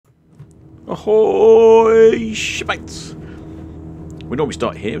Ahoy, Shipmates! We normally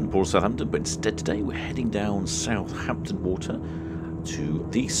start here in the port of Southampton, but instead today we're heading down Southampton water to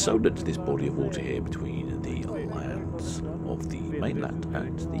the Solent, this body of water here between the lands of the mainland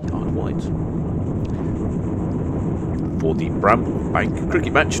and the Isle of Wight, for the Bramble Bank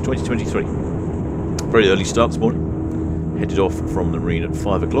Cricket Match 2023. Very early start this morning. Headed off from the marine at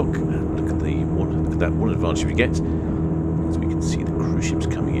 5 o'clock, and look at that one advantage we get, as we can see the cruise ships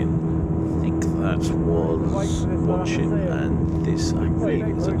coming in. I think that was one ship, and this I believe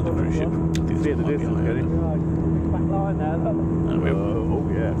is another cruise ship.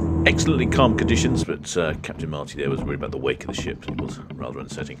 Excellently calm conditions, but Captain Marty there was worried about the wake of the ship. It was rather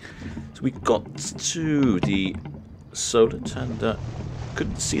unsettling. So we got to the Solent and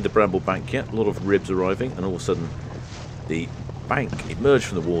couldn't see the Bramble Bank yet. A lot of ribs arriving, and all of a sudden the bank emerged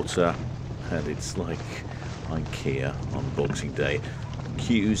from the water, and it's like IKEA on Boxing Day.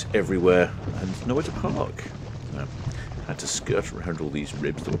 Queues everywhere and nowhere to park. Had to skirt around all these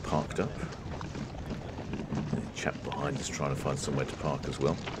ribs that were parked up. The chap behind us trying to find somewhere to park as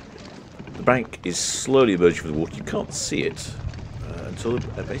well. The bank is slowly emerging from the water. You can't see it until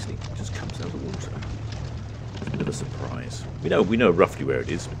it basically just comes out of the water. It's a bit of a surprise. We know roughly where it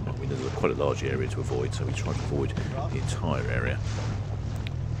is. I mean, there's quite a large area to avoid, so we try to avoid the entire area.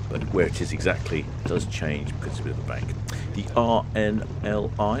 But where it is exactly does change because it's a bit of a bank. The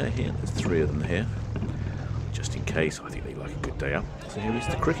RNLI are here. There's 3 of them here. Just in case, I think they like a good day out. So here is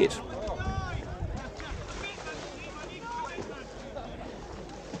the cricket.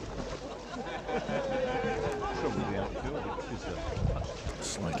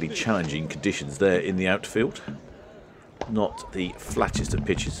 Slightly challenging conditions there in the outfield. Not the flattest of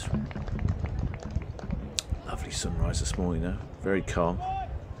pitches. Lovely sunrise this morning though. Very calm.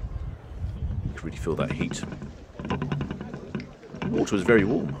 You can really feel that heat. The water was very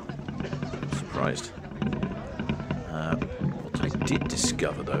warm. Surprised. What I did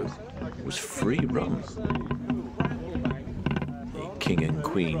discover though was free rum. The King and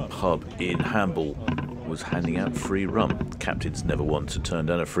Queen pub in Bramble was handing out free rum. Captains never want to turn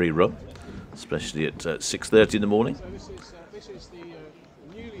down a free rum, especially at 6:30 in the morning. This is the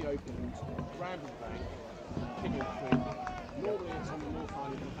newly opened Bramble Bank, King and Queen. Normally it's on the North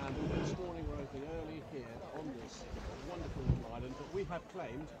Island of Bramble, but this morning we're opening early here on this wonderful little island that we have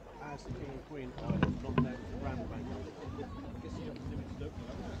claimed as the King and Queen Island, not known as the Bramble Bank.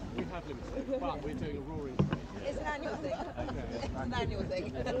 We have limited, but we're doing a roaring trade. It's an annual thing. Okay. It's an annual thing.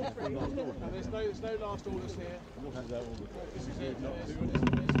 And there's no last orders here. This is it.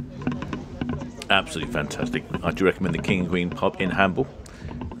 Absolutely fantastic. I do recommend the King and Queen pub in Bramble.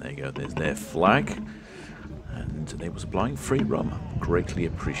 There you go, there's their flag. And they were supplying free rum. Greatly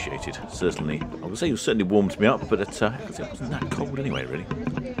appreciated. Certainly, I would say it certainly warmed me up, but it wasn't that cold anyway, really.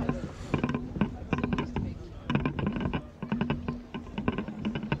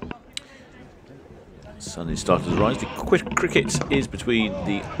 Sun is starting to rise. The cricket is between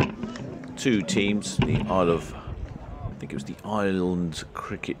the 2 teams, the I think it was the Island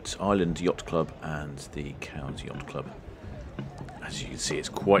Yacht Club and the Cows Yacht Club. As you can see, it's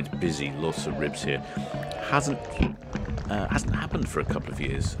quite busy. Lots of ribs here. Hasn't happened for a couple of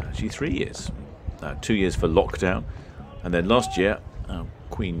years. Actually, 3 years. 2 years for lockdown, and then last year,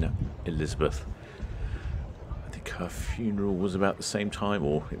 Queen Elizabeth. I think her funeral was about the same time,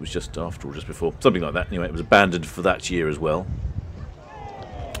 or it was just after or just before, something like that. Anyway, it was abandoned for that year as well.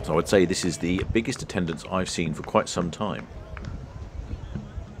 So I would say this is the biggest attendance I've seen for quite some time.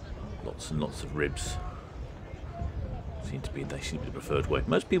 Lots and lots of ribs. They seem to be the preferred way.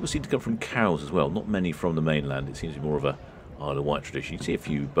 Most people seem to come from Cowes as well, not many from the mainland. It seems to be more of a Isle of Wight tradition. You can see a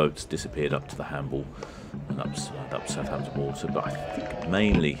few boats disappeared up to the Bramble and up Southampton water, but I think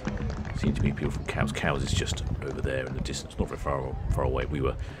mainly seem to be people from Cowes. Cowes is just over there in the distance, not very far away. We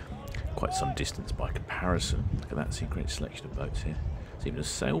were quite some distance by comparison. Look at that, see a great selection of boats here. There's even a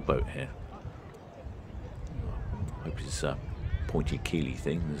sailboat here. I hope it's a pointy keely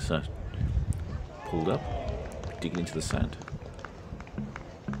thing that's pulled up, digging into the sand.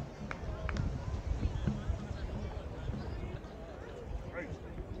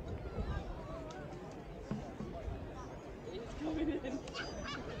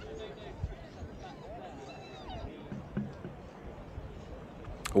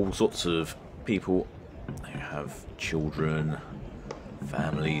 All sorts of people. They have children,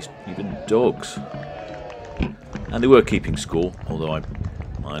 families, even dogs. And they were keeping score, although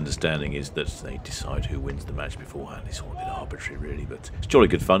my understanding is that they decide who wins the match beforehand. It's all a bit arbitrary, really, but it's jolly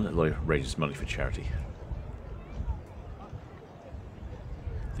good fun. It raises money for charity.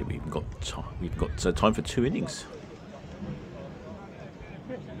 I think we've got time for 2 innings.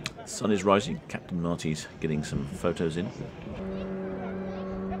 Sun is rising. Captain Marty's getting some photos in.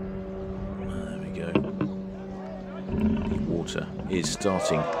 There we go. The water is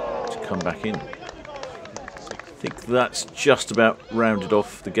starting to come back in. I think that's just about rounded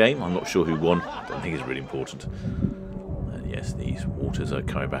off the game. I'm not sure who won. I don't think it's really important. And yes, these waters are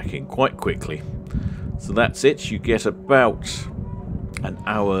coming back in quite quickly. So that's it. You get about an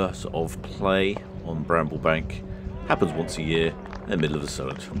hour of play on Bramble Bank. Happens once a year in the middle of the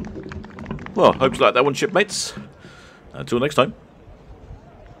Solent. Well, hope you like that one, shipmates. Until next time.